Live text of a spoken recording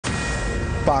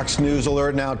Fox News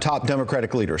alert now. Top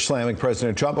Democratic leader slamming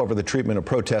President Trump over the treatment of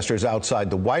protesters outside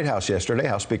the White House yesterday.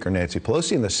 House Speaker Nancy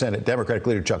Pelosi and the Senate Democratic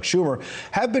leader Chuck Schumer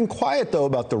have been quiet, though,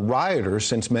 about the rioters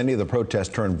since many of the protests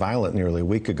turned violent nearly a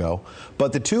week ago.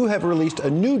 But the two have released a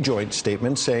new joint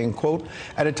statement saying, quote,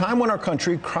 at a time when our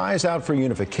country cries out for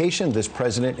unification, this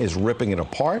president is ripping it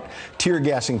apart, tear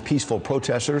gassing peaceful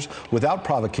protesters without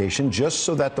provocation just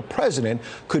so that the president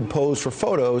could pose for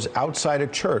photos outside a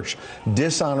church,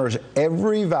 dishonors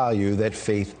every value that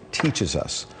faith teaches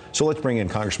us. So let's bring in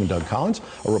Congressman Doug Collins,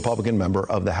 a Republican member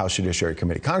of the House Judiciary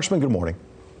Committee. Congressman, good morning.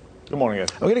 Good morning, guys.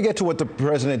 I'm going to get to what the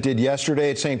president did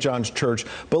yesterday at St. John's Church,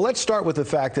 but let's start with the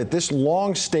fact that this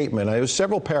long statement, it was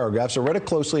several paragraphs, I read it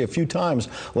closely a few times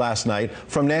last night,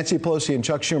 from Nancy Pelosi and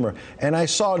Chuck Schumer, and I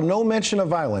saw no mention of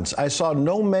violence. I saw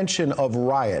no mention of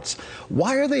riots.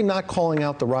 Why are they not calling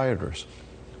out the rioters?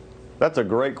 That's a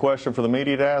great question for the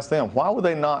media to ask them. Why would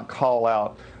they not call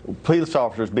out police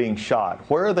officers being shot?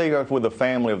 Where are they with the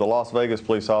family of the Las Vegas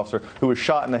police officer who was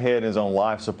shot in the head and is on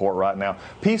life support right now?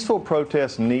 Peaceful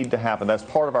protests need to happen. That's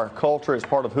part of our culture. It's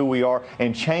part of who we are,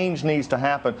 and change needs to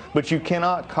happen. But you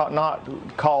cannot not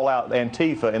call out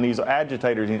Antifa and these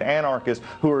agitators, these anarchists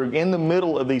who are in the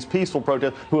middle of these peaceful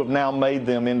protests, who have now made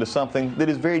them into something that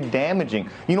is very damaging.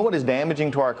 You know what is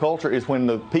damaging to our culture is when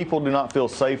the people do not feel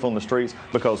safe on the streets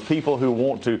because people who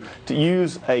want to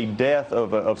use a death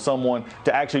of someone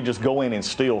to actually just go in and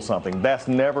steal something. That's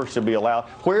never should be allowed.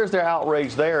 Where's their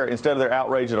outrage there instead of their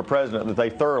outrage at a president that they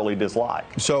thoroughly dislike?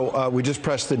 So we just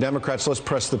pressed the Democrats. Let's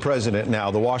press the president now.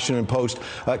 The Washington Post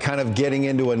kind of getting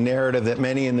into a narrative that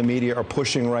many in the media are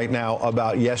pushing right now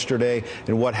about yesterday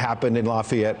and what happened in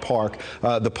Lafayette Park.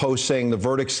 The Post saying the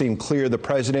verdict seemed clear. The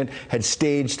president had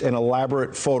staged an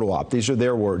elaborate photo op. These are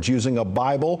their words, using a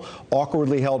Bible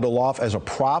awkwardly held aloft as a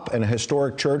prop in a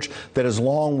historic church that has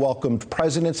long welcomed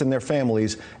presidents and their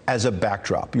families as a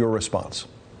backdrop. Your response?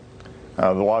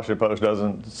 The Washington Post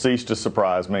doesn't cease to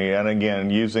surprise me. And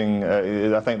again,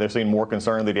 I think they seem more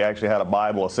concerned that he actually had a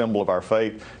Bible, a symbol of our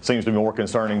faith, seems to be more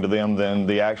concerning to them than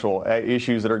the actual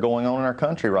issues that are going on in our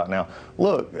country right now.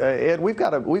 Look, Ed, we've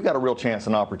got a real chance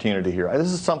and opportunity here.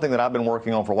 This is something that I've been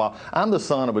working on for a while. I'm the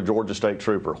son of a Georgia State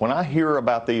Trooper. When I hear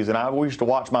about these, and we used to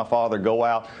watch my father go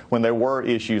out when there were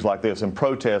issues like this and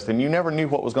protest, and you never knew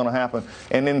what was going to happen.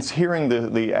 And then hearing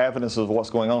the evidence of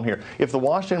what's going on here, if the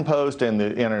Washington Post and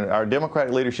our Democratic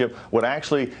leadership would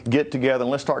actually get together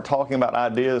and let's start talking about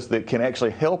ideas that can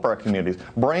actually help our communities,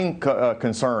 bring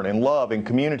concern and love and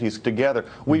communities together.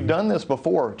 We've done this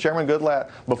before. Chairman Goodlatte,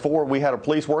 before we had a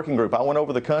police working group, I went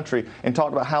over the country and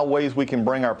talked about how ways we can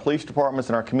bring our police departments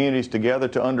and our communities together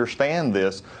to understand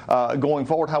this going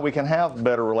forward, how we can have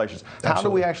better relations. Absolutely. How do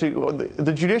we actually,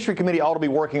 the Judiciary Committee ought to be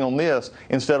working on this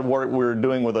instead of what we're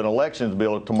doing with an elections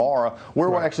bill tomorrow, where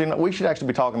we should actually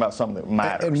be talking about something that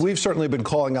matters. And we've certainly been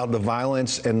calling out the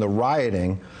violence and the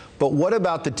rioting, but what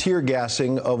about the tear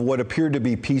gassing of what appeared to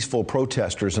be peaceful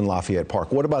protesters in Lafayette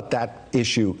Park? What about that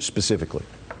issue specifically?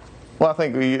 Well, I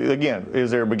think, again, is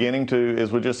there beginning to,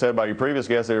 as we just said by your previous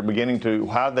guest, they're beginning to,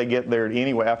 how did they get there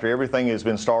anyway after everything has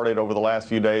been started over the last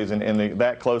few days and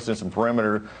that closeness and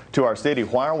perimeter to our city?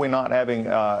 Why are we not having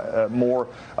more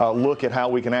look at how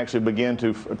we can actually begin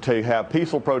to have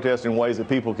peaceful protests in ways that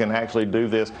people can actually do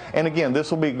this? And again,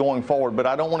 this will be going forward, but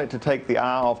I don't want it to take the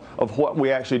eye off of what we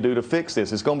actually do to fix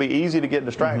this. It's going to be easy to get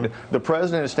distracted. The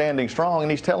president is standing strong, and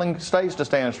he's telling states to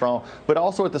stand strong, but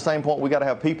also at the same point, we got to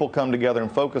have people come together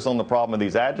and focus on the problem of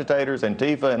these agitators,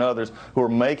 Antifa and others who are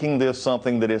making this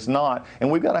something that it's not.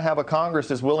 And we've got to have a Congress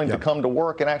that's willing to come to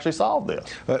work and actually solve this.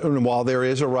 And while there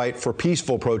is a right for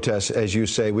peaceful protests, as you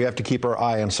say, we have to keep our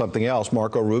eye on something else.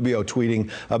 Marco Rubio tweeting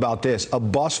about this. A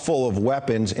bus full of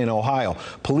weapons in Ohio.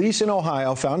 Police in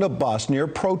Ohio found a bus near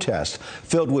protest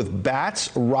filled with bats,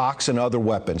 rocks, and other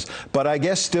weapons. But I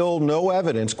guess still no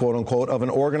evidence, quote unquote, of an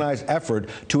organized effort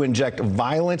to inject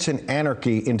violence and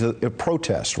anarchy into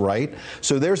protests, right?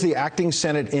 So there's the acting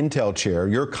Senate Intel chair,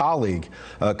 your colleague,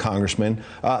 Congressman,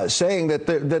 saying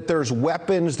that there's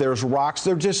weapons, there's rocks,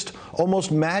 they're just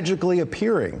almost magically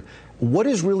appearing. What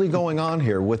is really going on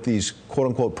here with these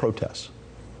quote-unquote protests?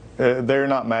 They're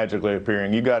not magically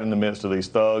appearing. You got in the midst of these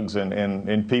thugs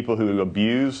and people who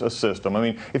abuse a system. I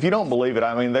mean, if you don't believe it,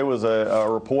 I mean, there was a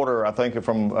reporter, I think,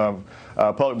 from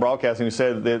public broadcasting who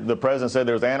said that the president said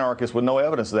there was anarchists with no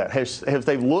evidence of that. Have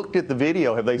they looked at the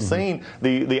video? Have they seen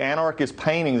the anarchist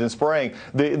paintings and spraying?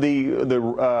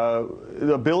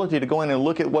 The ability to go in and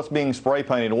look at what's being spray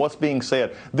painted and what's being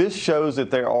said. This shows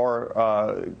that there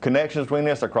are connections between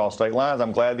this across state lines.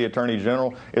 I'm glad the Attorney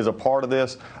General is a part of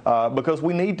this because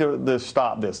we need to to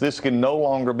stop this. This can no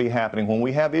longer be happening. When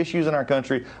we have issues in our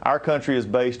country is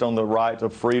based on the right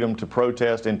of freedom to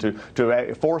protest and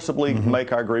to forcibly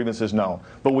make our grievances known.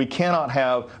 But we cannot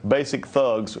have basic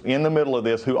thugs in the middle of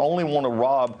this who only want to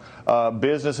rob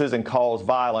businesses and cause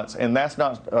violence, and that's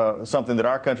not something that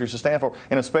our country should stand for.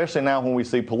 And especially now when we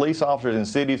see police officers in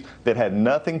cities that had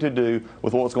nothing to do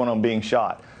with what's going on being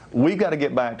shot. We've got to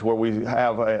get back to where we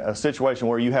have a situation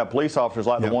where you have police officers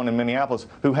like the one in Minneapolis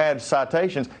who had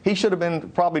citations. He should have been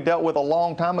probably dealt with a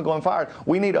long time ago and fired.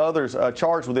 We need others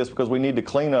charged with this because we need to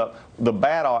clean up the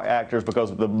bad actors,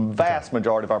 because the vast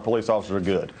majority of our police officers are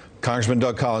good. Congressman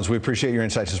Doug Collins, we appreciate your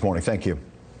insights this morning. Thank you.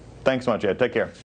 Thanks so much, Ed. Take care.